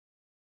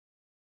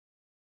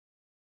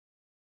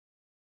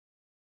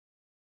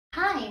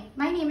Hi,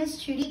 my name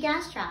is Trudy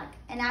Gastrock,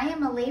 and I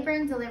am a labor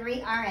and delivery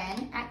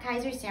RN at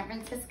Kaiser San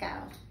Francisco.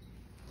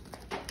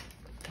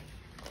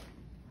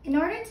 In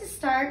order to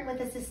start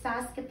with a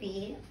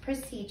cystoscopy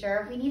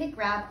procedure, we need to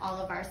grab all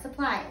of our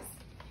supplies.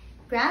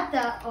 Grab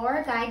the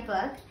OR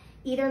guidebook,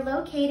 either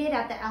located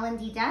at the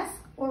L&D desk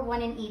or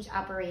one in each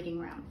operating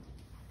room.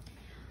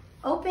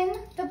 Open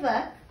the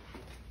book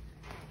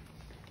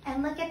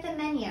and look at the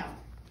menu.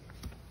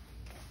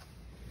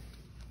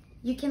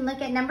 You can look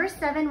at number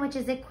 7, which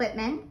is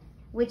equipment,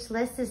 which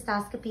lists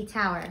cystoscopy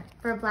tower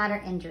for bladder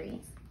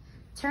injuries.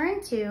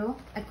 Turn to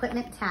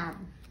equipment tab.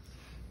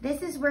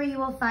 This is where you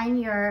will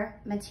find your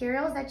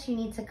materials that you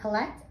need to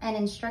collect and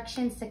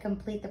instructions to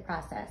complete the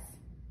process.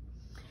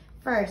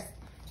 First,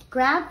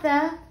 grab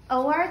the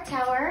OR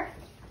tower,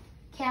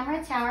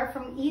 camera tower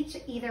from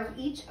either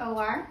each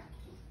OR.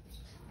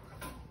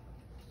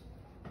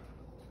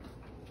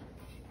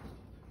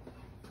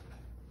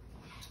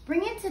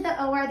 Bring it to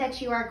the OR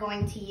that you are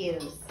going to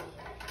use.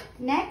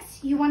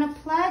 Next, you want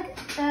to plug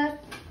the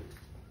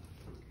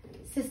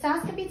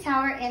cystoscopy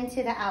tower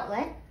into the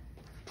outlet.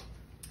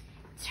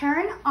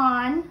 Turn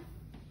on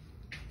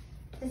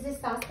the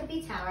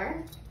cystoscopy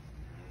tower.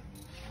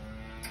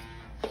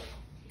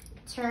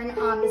 Turn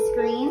on the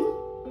screen.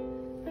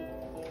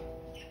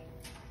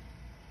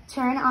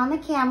 Turn on the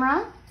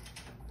camera.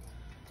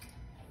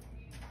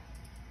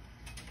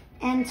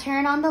 And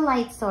turn on the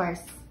light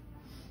source.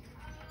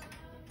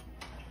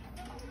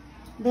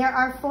 There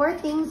are 4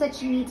 things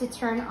that you need to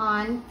turn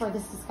on for the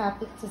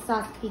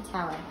cystoscopy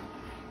tower.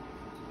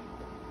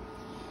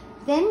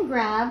 Then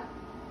grab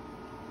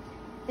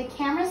the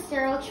camera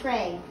sterile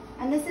tray,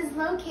 and this is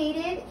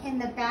located in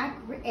the back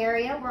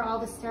area where all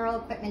the sterile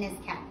equipment is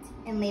kept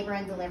in labor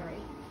and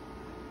delivery.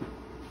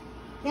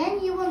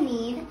 Then you will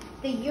need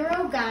the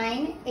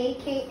Urogyne,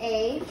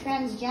 aka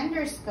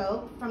transgender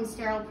scope from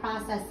sterile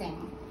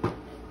processing.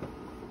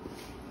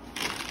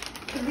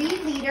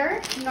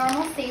 3-liter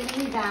normal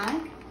saline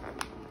bag.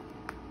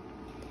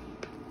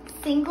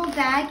 Single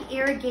bag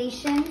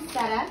irrigation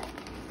setup,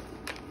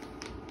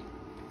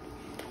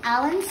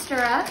 Allen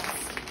stirrups,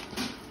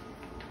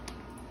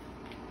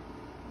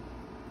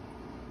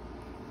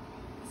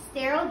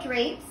 sterile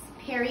drapes,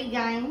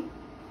 Perigyne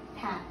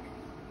pack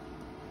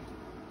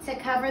to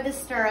cover the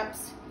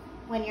stirrups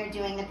when you're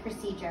doing the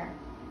procedure.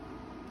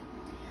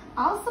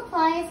 All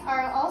supplies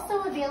are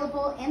also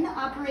available in the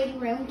operating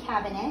room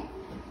cabinet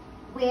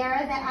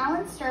where the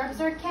Allen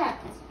stirrups are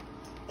kept,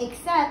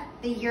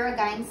 except the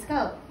Urogyne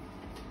scope.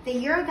 The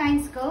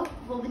Urogyne scope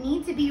will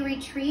need to be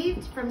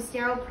retrieved from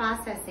sterile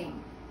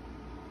processing.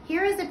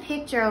 Here is a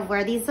picture of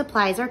where these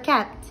supplies are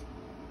kept.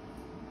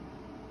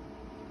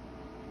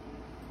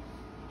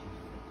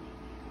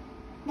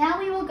 Now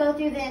we will go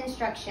through the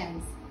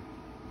instructions.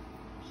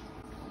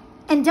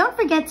 And don't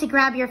forget to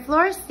grab your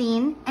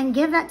fluorescein and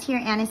give that to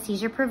your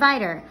anesthesia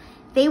provider.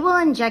 They will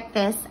inject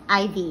this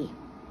IV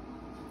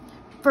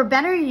for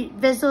better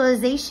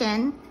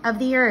visualization of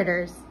the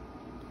ureters.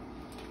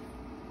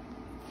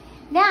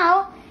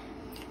 Now,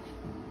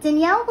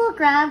 Danielle will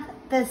grab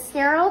the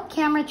sterile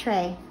camera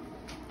tray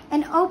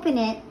and open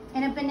it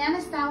in a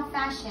banana-style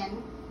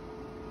fashion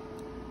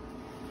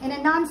in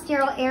a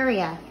non-sterile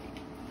area.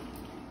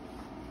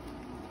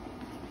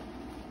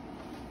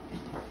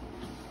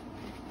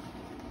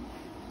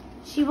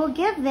 She will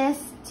give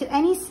this to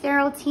any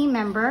sterile team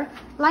member,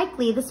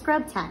 likely the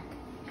scrub tech.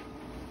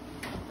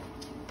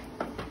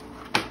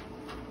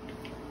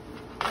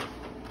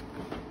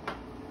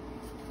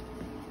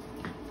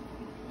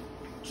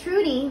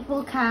 Trudy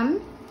will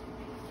come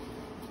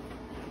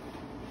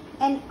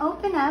and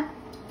open up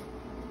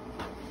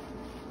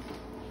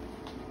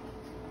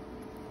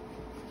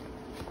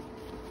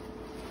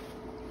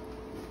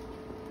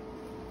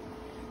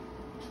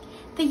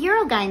the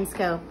Urogyne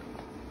scope,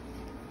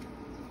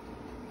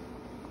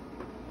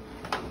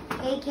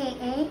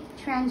 aka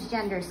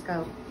transgender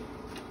scope.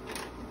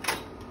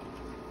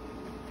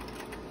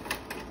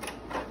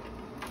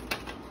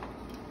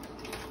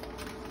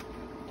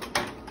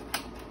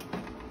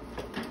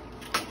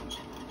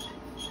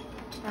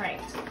 All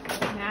right,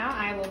 now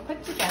I will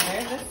put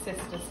together the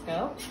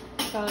cystoscope.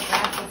 So I'll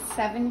grab the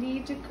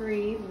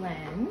 70-degree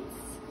lens.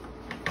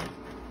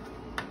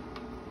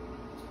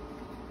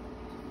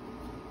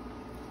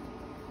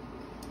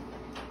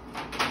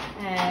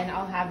 And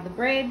I'll have the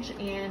bridge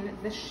and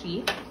the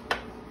sheath.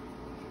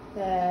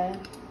 The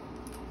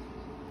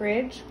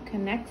bridge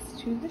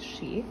connects to the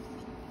sheath.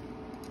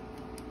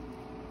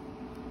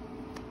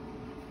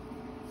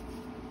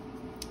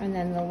 And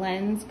then the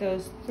lens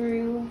goes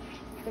through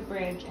the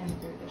bridge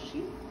and through the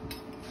sheath.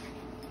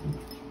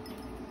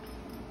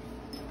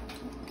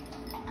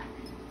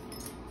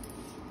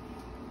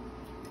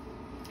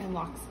 And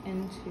locks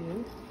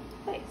into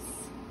place.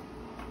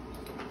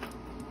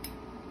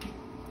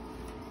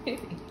 There we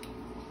go.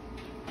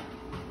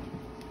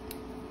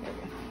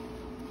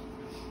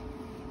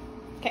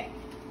 Okay.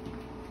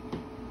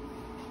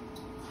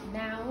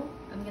 Now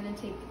I'm going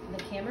to take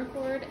the camera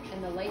cord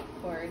and the light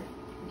cord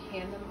and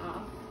hand them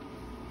off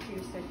to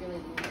your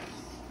circulating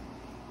nurse.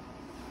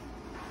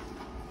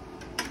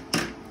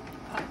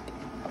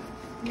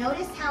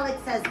 Notice how it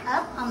says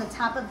up on the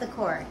top of the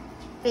cord.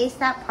 Face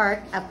that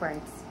part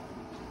upwards.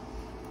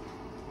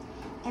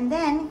 And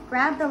then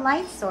grab the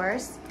light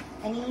source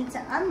and you need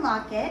to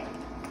unlock it,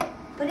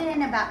 put it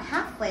in about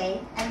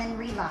halfway, and then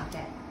relock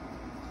it.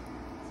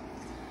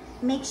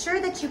 Make sure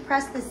that you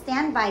press the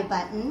standby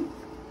button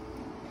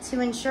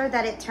to ensure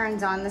that it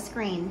turns on the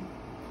screen.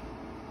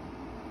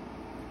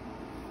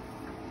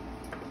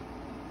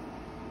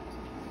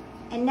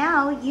 And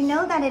now you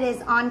know that it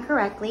is on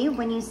correctly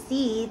when you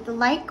see the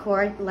light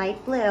cord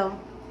light blue.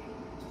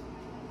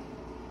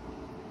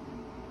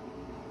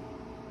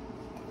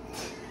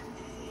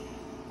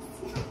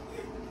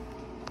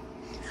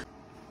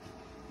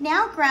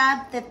 Now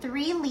grab the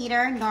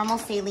 3-liter normal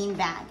saline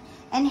bag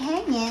and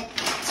hang it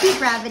to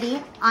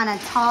gravity on a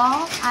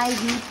tall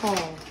IV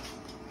pole.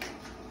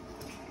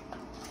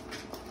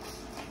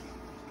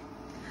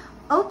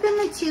 Open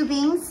the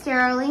tubing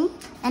sterilely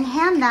and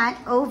hand that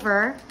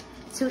over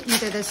to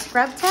either the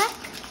scrub tech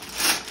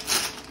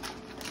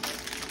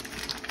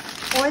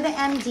or the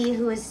MD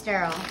who is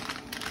sterile.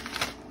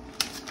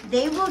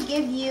 They will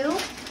give you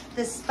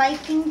the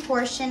spiking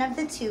portion of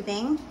the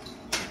tubing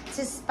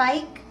to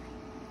spike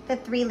the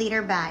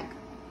 3-liter bag.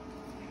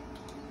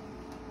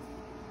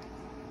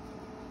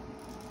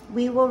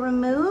 We will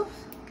remove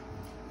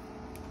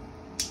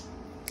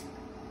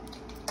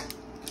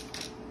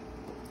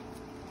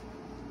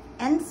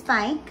and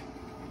spike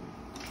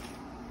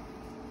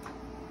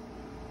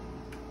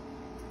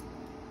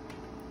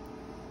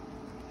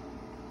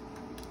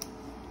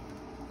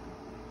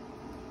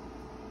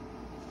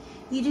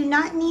You do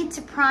not need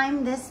to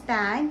prime this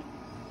bag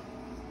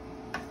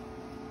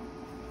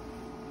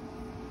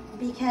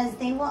because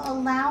they will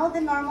allow the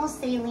normal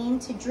saline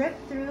to drip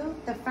through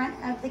the front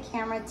of the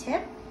camera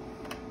tip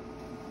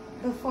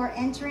before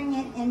entering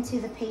it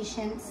into the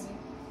patient's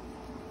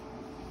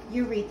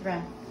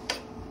urethra.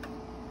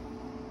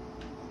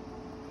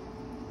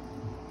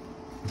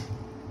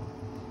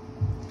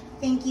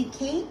 Thank you,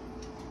 Kate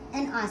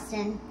and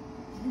Austin.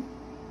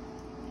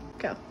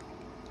 Go.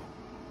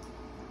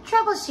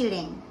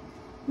 Troubleshooting.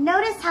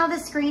 Notice how the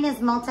screen is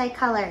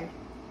multicolored.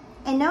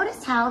 And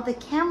notice how the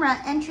camera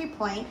entry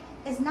point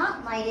is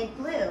not lighted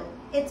blue,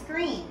 it's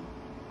green.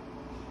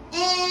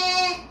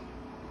 And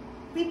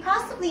we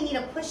possibly need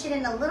to push it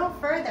in a little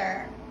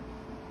further,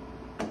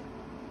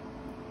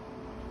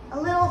 a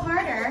little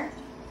harder.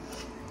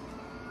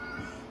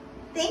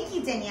 Thank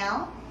you,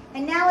 Danielle.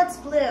 And now it's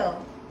blue.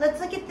 Let's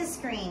look at the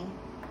screen.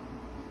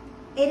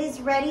 It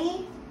is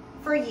ready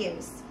for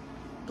use.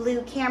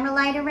 Blue camera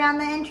light around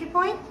the entry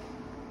point,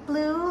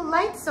 blue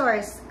light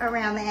source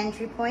around the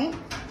entry point,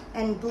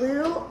 and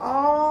blue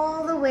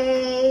all the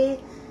way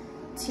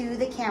to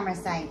the camera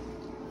site.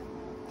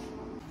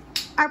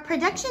 Our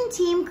production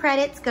team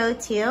credits go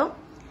to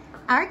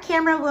our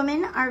camera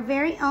woman, our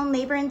very own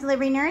labor and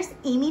delivery nurse,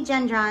 Amy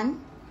Gendron,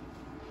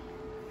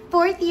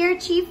 4th year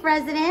chief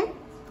resident,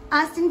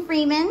 Austin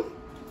Freeman,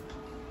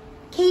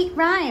 Kate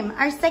Rhyme,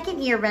 our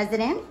 2nd year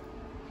resident,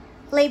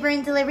 labor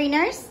and delivery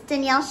nurse,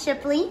 Danielle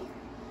Shipley,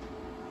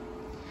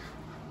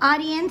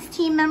 audience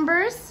team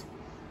members,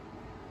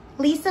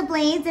 Lisa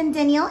Blades and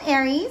Danielle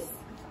Aries,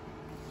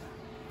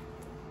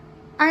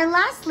 our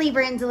last labor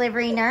and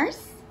delivery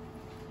nurse,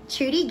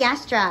 Trudy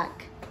Gastrock,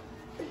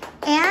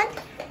 and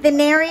the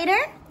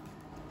narrator,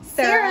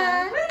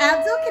 Sarah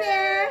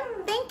Abdul-Kader.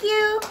 Thank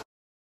you.